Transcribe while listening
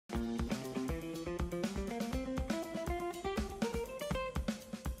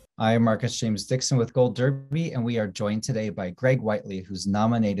I am Marcus James Dixon with Gold Derby, and we are joined today by Greg Whiteley, who's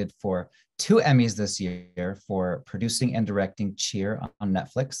nominated for 2 Emmys this year for producing and directing Cheer on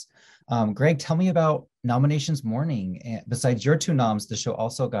Netflix. Greg, tell me about nominations morning. And besides your 2 noms, the show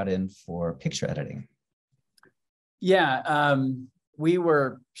also got in for picture editing. Yeah, we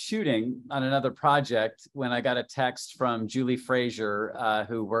were shooting on another project when I got a text from Julie Frazier,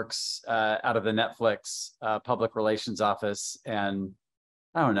 who works out of the Netflix public relations office. And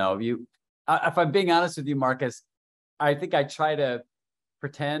I don't know, if I'm being honest with you, Marcus, I think I try to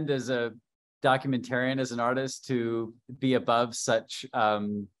pretend as a documentarian, as an artist, to be above such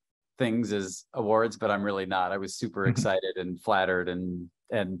things as awards, but I'm really not. I was super excited and flattered, and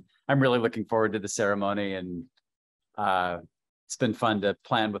I'm really looking forward to the ceremony. And it's been fun to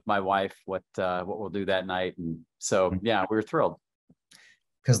plan with my wife what we'll do that night. And so, yeah, we were thrilled.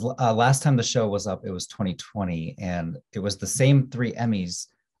 Because last time the show was up, it was 2020, and it was the same 3 Emmys,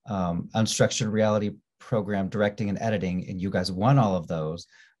 Unstructured Reality Program, directing and editing, and you guys won all of those,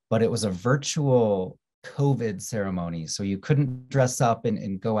 but it was a virtual COVID ceremony, so you couldn't dress up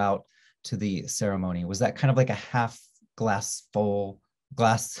and go out to the ceremony. Was that kind of like a glass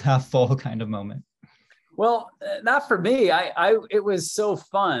half full kind of moment? Well, not for me. It was so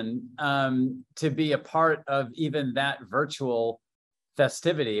fun to be a part of even that virtual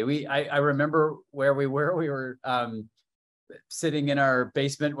festivity. I remember where we were. We were sitting in our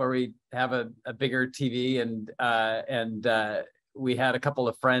basement where we have a bigger TV, and we had a couple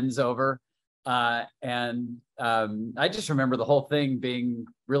of friends over, and I just remember the whole thing being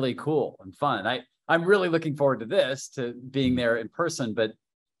really cool and fun. I'm really looking forward to this, to being there in person. But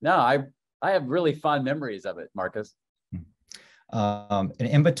no, I have really fond memories of it, Marcus. And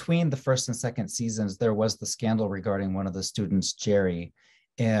in between the first and second seasons, there was the scandal regarding one of the students, Jerry,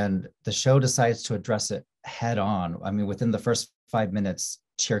 and the show decides to address it head on. I mean, within the first 5 minutes,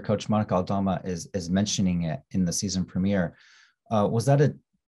 cheer coach Monica Aldama is mentioning it in the season premiere. Was that a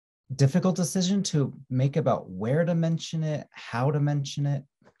difficult decision to make about where to mention it, how to mention it?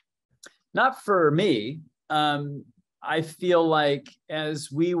 Not for me. I feel like as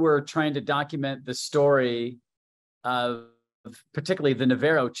we were trying to document the story of particularly the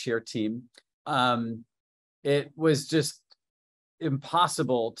Navarro cheer team, it was just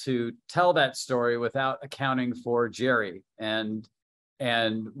impossible to tell that story without accounting for Jerry and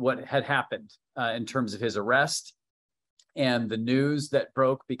what had happened in terms of his arrest and the news that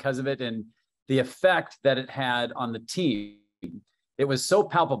broke because of it and the effect that it had on the team. It was so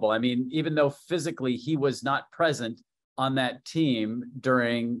palpable. I mean, even though physically he was not present on that team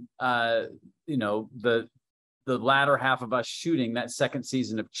during the latter half of us shooting that second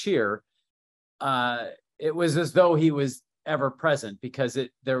season of Cheer, it was as though he was ever present, because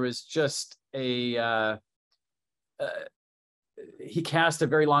there was just he cast a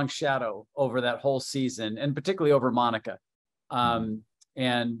very long shadow over that whole season, and particularly over Monica.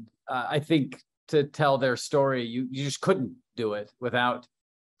 I think to tell their story, you just couldn't do it without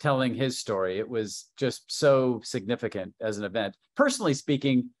telling his story. It was just so significant as an event. Personally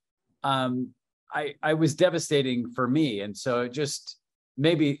speaking, I was devastating for me. And so it just,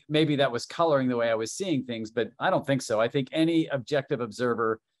 maybe that was coloring the way I was seeing things, but I don't think so. I think any objective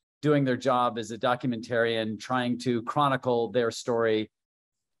observer doing their job as a documentarian, trying to chronicle their story,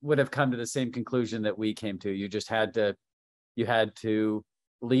 would have come to the same conclusion that we came to. You just had to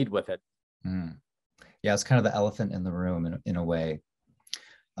lead with it. Yeah, it's kind of the elephant in the room in a way.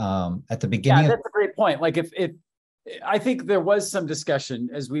 At the beginning, that's a great point. Like if I think there was some discussion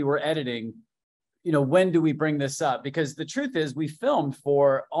as we were editing, when do we bring this up? Because the truth is, we filmed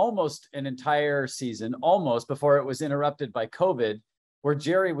for almost an entire season, almost, before it was interrupted by COVID, where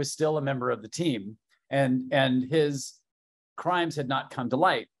Jerry was still a member of the team, and his crimes had not come to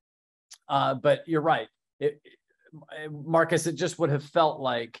light. But you're right, Marcus, it just would have felt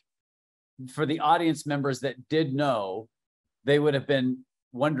like, for the audience members that did know, they would have been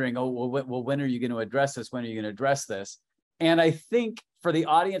wondering, oh, well, when are you going to address this? When are you going to address this? And I think for the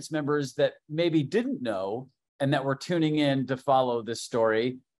audience members that maybe didn't know and that were tuning in to follow this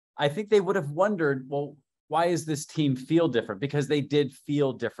story, I think they would have wondered, well, why does this team feel different? Because they did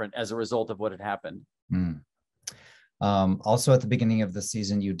feel different as a result of what had happened. Also, at the beginning of the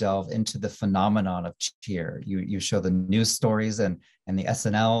season, you delve into the phenomenon of cheer. You show the news stories and the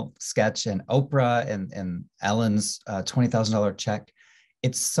SNL sketch and Oprah and Ellen's $20,000 check.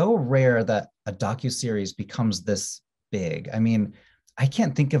 It's so rare that a docuseries becomes this big. I mean, I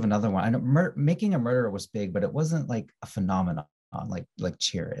can't think of another one. I know Making a Murderer was big, but it wasn't like a phenomenon like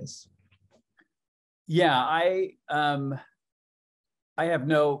Cheer is. Yeah, I have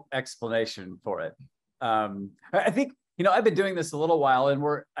no explanation for it. I think, I've been doing this a little while,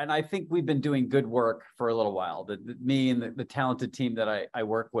 and I think we've been doing good work for a little while, me and the talented team that I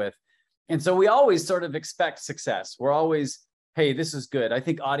work with. And so we always sort of expect success. We're always, hey, this is good. I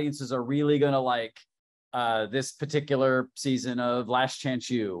think audiences are really going to like this particular season of Last Chance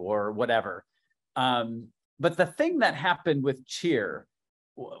U or whatever. But the thing that happened with Cheer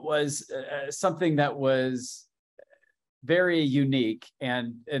was something that was very unique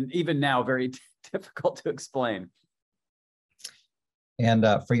and even now very difficult to explain. And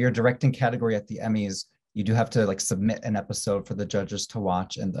for your directing category at the Emmys, you do have to like submit an episode for the judges to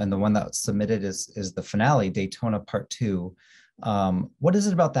watch. And the one that was submitted is the finale, Daytona Part 2. What is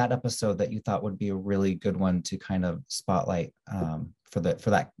it about that episode that you thought would be a really good one to kind of spotlight for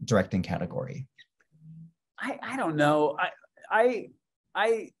that directing category? I don't know.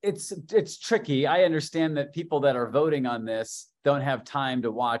 It's tricky. I understand that people that are voting on this don't have time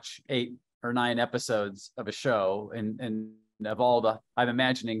to watch 8 or 9 episodes of a show, and of all the, I'm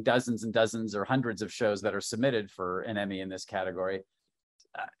imagining dozens and dozens or hundreds of shows that are submitted for an Emmy in this category.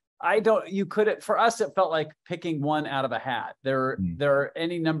 For us, it felt like picking one out of a hat. There are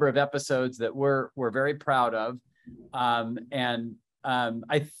any number of episodes that we're very proud of. I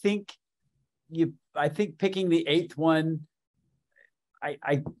think picking the 8th one,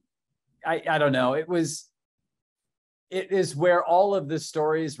 I don't know. It is where all of the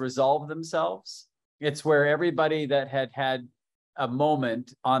stories resolve themselves. It's where everybody that had a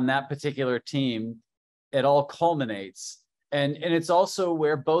moment on that particular team, it all culminates. And it's also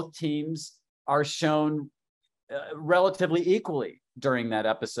where both teams are shown relatively equally during that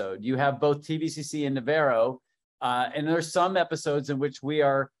episode. You have both TVCC and Navarro, and there's some episodes in which we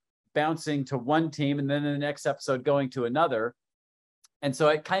are bouncing to one team and then in the next episode going to another. And so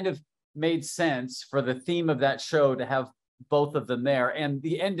it kind of made sense for the theme of that show to have both of them there. And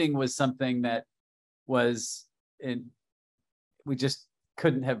the ending was something that we just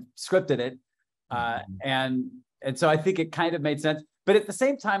couldn't have scripted it. And so I think it kind of made sense. But at the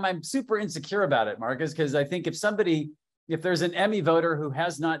same time, I'm super insecure about it, Marcus, because I think if there's an Emmy voter who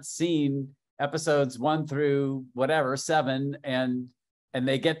has not seen episodes 1 through 7, and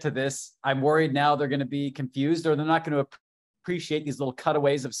they get to this, I'm worried now they're going to be confused, or they're not going to appreciate these little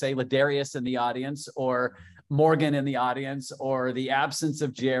cutaways of, say, Ladarius in the audience, or Morgan in the audience, or the absence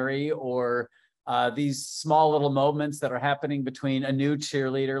of Jerry, or these small little moments that are happening between a new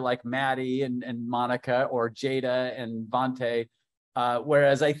cheerleader like Maddie and Monica, or Jada and Vontae.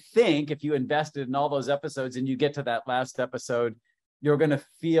 Whereas I think if you invested in all those episodes and you get to that last episode, you're going to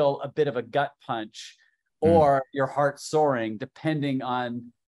feel a bit of a gut punch or your heart soaring, depending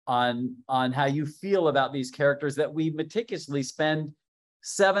on how you feel about these characters that we meticulously spend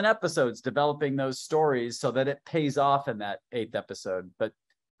 7 episodes developing those stories so that it pays off in that 8th episode. But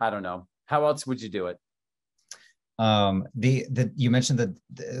I don't know. How else would you do it? You mentioned that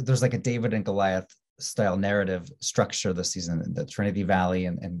there's like a David and Goliath style narrative structure this season, the Trinity Valley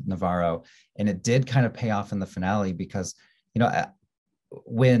and Navarro, and it did kind of pay off in the finale because,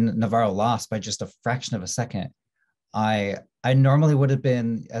 when Navarro lost by just a fraction of a second, I normally would have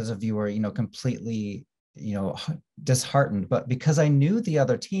been, as a viewer, completely, disheartened, but because I knew the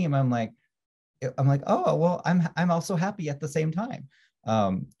other team, I'm like, oh, well, I'm also happy at the same time.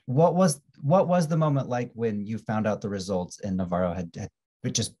 What was the moment like when you found out the results and Navarro had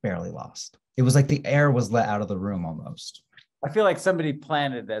just barely lost? It was like the air was let out of the room almost. I feel like somebody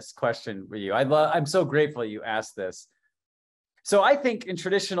planted this question for you. I'm so grateful you asked this. So I think in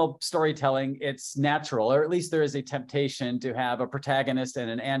traditional storytelling, it's natural, or at least there is a temptation to have a protagonist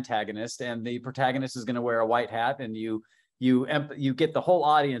and an antagonist, and the protagonist is going to wear a white hat, and you get the whole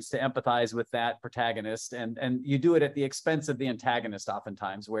audience to empathize with that protagonist, and you do it at the expense of the antagonist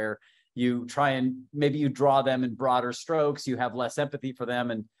oftentimes, where you try and maybe you draw them in broader strokes, you have less empathy for them.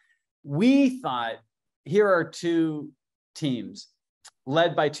 And we thought, here are 2 teams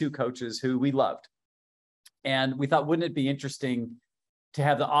led by 2 coaches who we loved. And we thought, wouldn't it be interesting to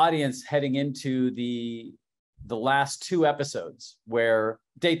have the audience heading into the last 2 episodes, where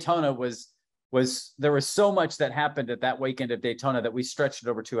Daytona there was so much that happened at that weekend of Daytona that we stretched it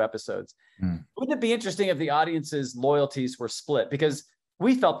over 2 episodes. Wouldn't it be interesting if the audience's loyalties were split? Because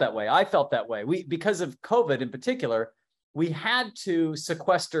we felt that way. I felt that way. Because of COVID in particular, we had to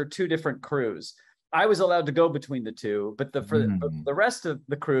sequester 2 different crews. I was allowed to go between the 2, but for the rest of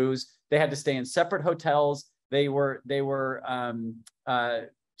the crews, they had to stay in separate hotels. They were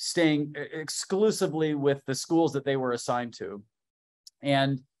staying exclusively with the schools that they were assigned to.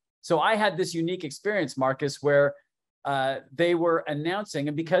 And so I had this unique experience, Marcus, where they were announcing,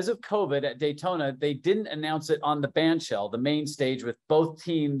 and because of COVID at Daytona, they didn't announce it on the bandshell, the main stage with both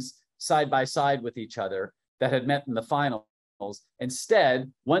teams side by side with each other. that had met in the finals.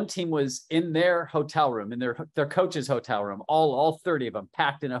 Instead, one team was in their hotel room, in their coach's hotel room, all 30 of them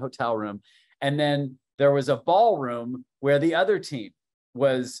packed in a hotel room. And then there was a ballroom where the other team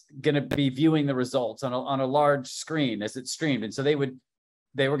was going to be viewing the results on a large screen as it streamed. And so they were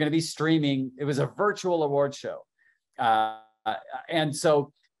going to be streaming. It was a virtual award show. And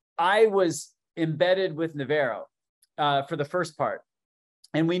so I was embedded with Navarro for the first part.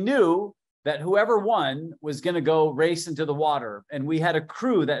 And we knew that whoever won was going to go race into the water. And we had a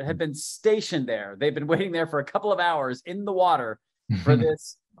crew that had been stationed there. They've been waiting there for a couple of hours in the water for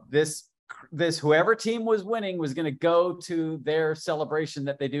this whoever team was winning was going to go to their celebration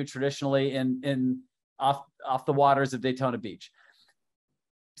that they do traditionally in off the waters of Daytona Beach.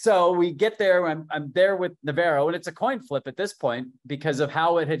 So we get there. I'm there with Navarro, and it's a coin flip at this point because of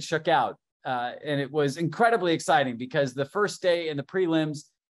how it had shook out. And it was incredibly exciting because the first day in the prelims,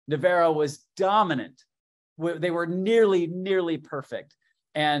 Navarro was dominant. They were nearly perfect.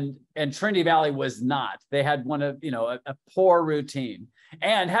 And Trinity Valley was not. They had a poor routine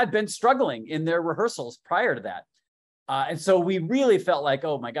and had been struggling in their rehearsals prior to that. And so we really felt like,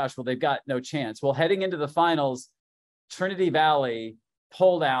 oh my gosh, well, they've got no chance. Well, heading into the finals, Trinity Valley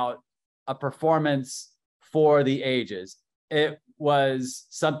pulled out a performance for the ages. It was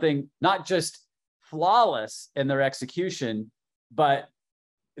something not just flawless in their execution, but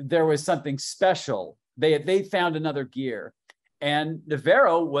there was something special. They found another gear. And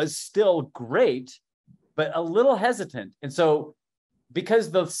Navarro was still great, but a little hesitant. And so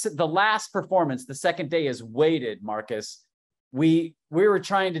because the last performance, the second day, is weighted, Marcus, we were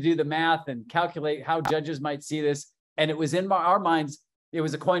trying to do the math and calculate how judges might see this. And it was in our minds, it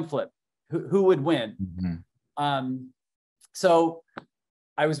was a coin flip. Who would win? Mm-hmm. So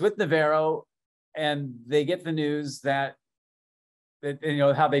I was with Navarro, and they get the news that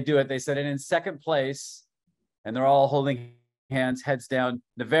how they do it. They said, and in second place, and they're all holding hands, heads down,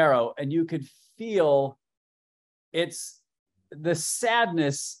 Navarro, and you could feel the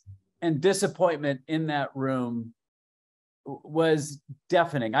sadness and disappointment in that room was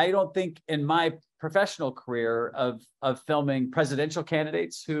deafening. I don't think in my professional career of filming presidential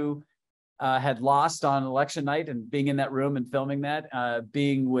candidates who had lost on election night, and being in that room and filming that,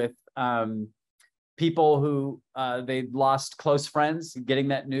 being with people who they'd lost close friends, getting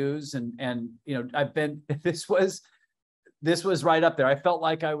that news, and I've been this was right up there. I felt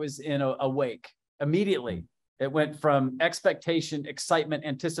like I was in a wake immediately. It went from expectation, excitement,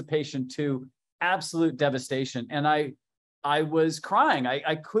 anticipation to absolute devastation, and I was crying.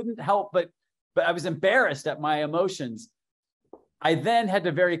 I couldn't help but I was embarrassed at my emotions. I then had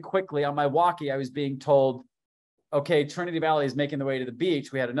to very quickly, on my walkie, I was being told, okay, Trinity Valley is making the way to the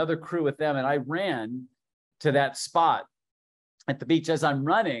beach. We had another crew with them, and I ran to that spot at the beach. As I'm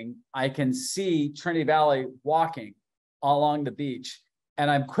running, I can see Trinity Valley walking along the beach, and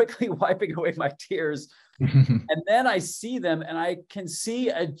I'm quickly wiping away my tears. And then I see them, and I can see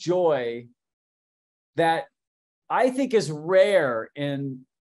a joy that I think is rare in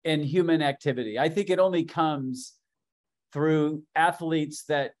human activity. I think it only comes through athletes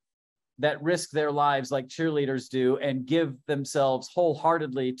that risk their lives like cheerleaders do, and give themselves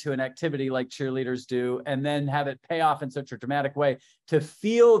wholeheartedly to an activity like cheerleaders do, and then have it pay off in such a dramatic way. To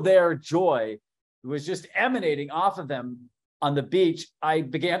feel their joy was just emanating off of them on the beach. I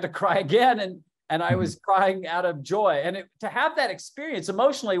began to cry again, and I was crying out of joy. And to have that experience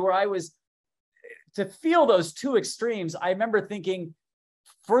emotionally, where I was, to feel those two extremes, I remember thinking,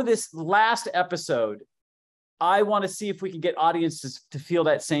 for this last episode, I want to see if we can get audiences to feel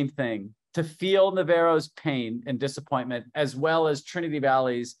that same thing, to feel Navarro's pain and disappointment, as well as Trinity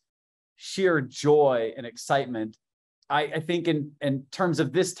Valley's sheer joy and excitement. I think in terms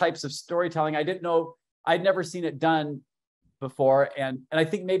of this types of storytelling, I didn't know, I'd never seen it done before. And I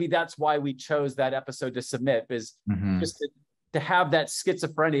think maybe that's why we chose that episode to submit, is just to have that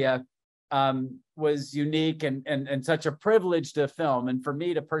schizophrenia was unique and such a privilege to film. And for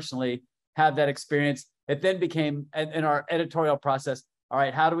me to personally have that experience, it then became, in our editorial process, all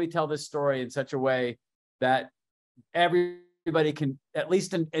right, how do we tell this story in such a way that everybody can, at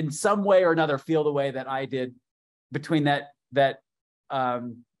least in some way or another, feel the way that I did between that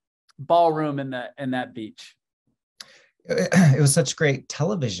ballroom and that beach. It was such great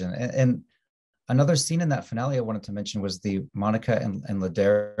television. And another scene in that finale I wanted to mention was the Monica and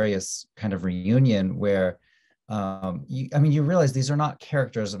Ladarius kind of reunion, where you realize these are not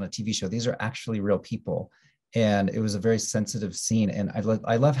characters on a TV show. These are actually real people. And it was a very sensitive scene. And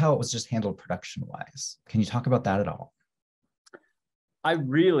I love how it was just handled production wise. Can you talk about that at all? I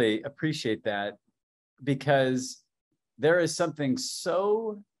really appreciate that, because there is something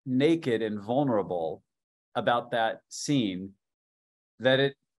so naked and vulnerable about that scene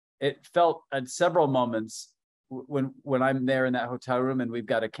that it felt at several moments when I'm there in that hotel room and we've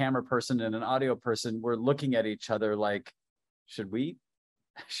got a camera person and an audio person, we're looking at each other like, should we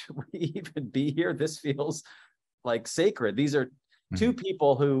even be here? This feels like sacred. These are two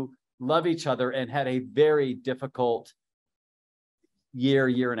people who love each other and had a very difficult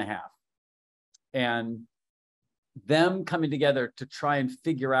year and a half. And them coming together to try and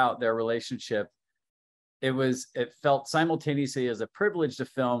figure out their relationship, it felt simultaneously as a privilege to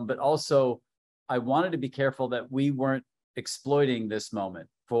film, but also I wanted to be careful that we weren't exploiting this moment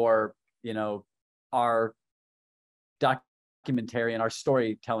for, our documentarian, our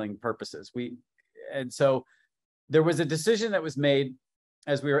storytelling purposes. And so there was a decision that was made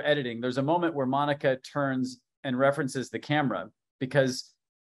as we were editing. There's a moment where Monica turns and references the camera because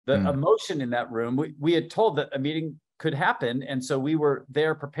the emotion in that room, we had told that a meeting could happen. And so we were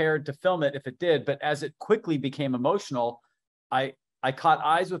there prepared to film it if it did. But as it quickly became emotional, I caught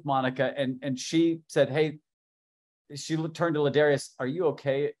eyes with Monica and she said, hey, she turned to Ladarius, are you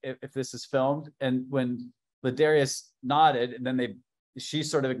okay if this is filmed? And when Ladarius nodded, and then she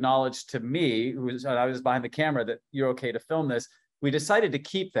sort of acknowledged to me, I was behind the camera, that you're okay to film this. We decided to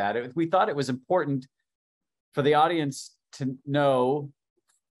keep that. We thought it was important for the audience to know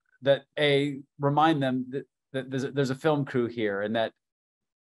that remind them that there's a film crew here, and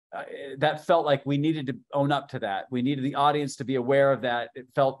that felt like we needed to own up to that. We needed the audience to be aware of that. It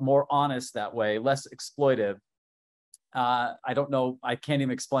felt more honest that way, less exploitive. I don't know. I can't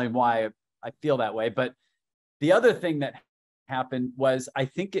even explain why I feel that way. But the other thing that happened was I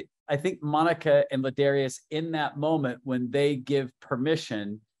think Monica and Ladarius in that moment, when they give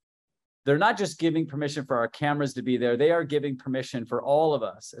permission, they're not just giving permission for our cameras to be there. They are giving permission for all of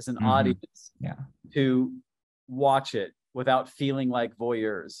us as an audience to watch it without feeling like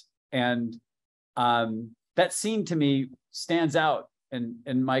voyeurs. And that scene to me stands out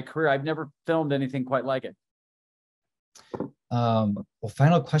in my career. I've never filmed anything quite like it. Well,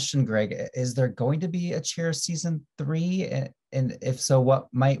 final question, Greg. Is there going to be a Cheers season 3? And if so, what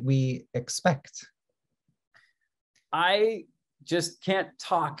might we expect? I just can't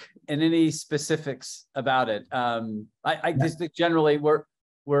talk in any specifics about it. I just think generally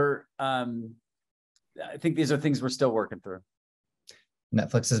I think these are things we're still working through.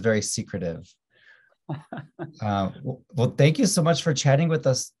 Netflix is very secretive. Well, thank you so much for chatting with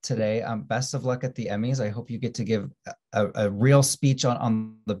us today. Best of luck at the Emmys. I hope you get to give a real speech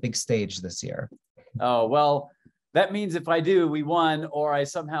on the big stage this year. Oh, well, that means if I do, we won, or I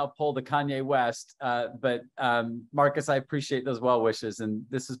somehow pull the Kanye West. But Marcus, I appreciate those well wishes, and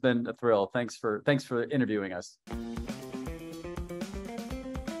this has been a thrill. Thanks for interviewing us.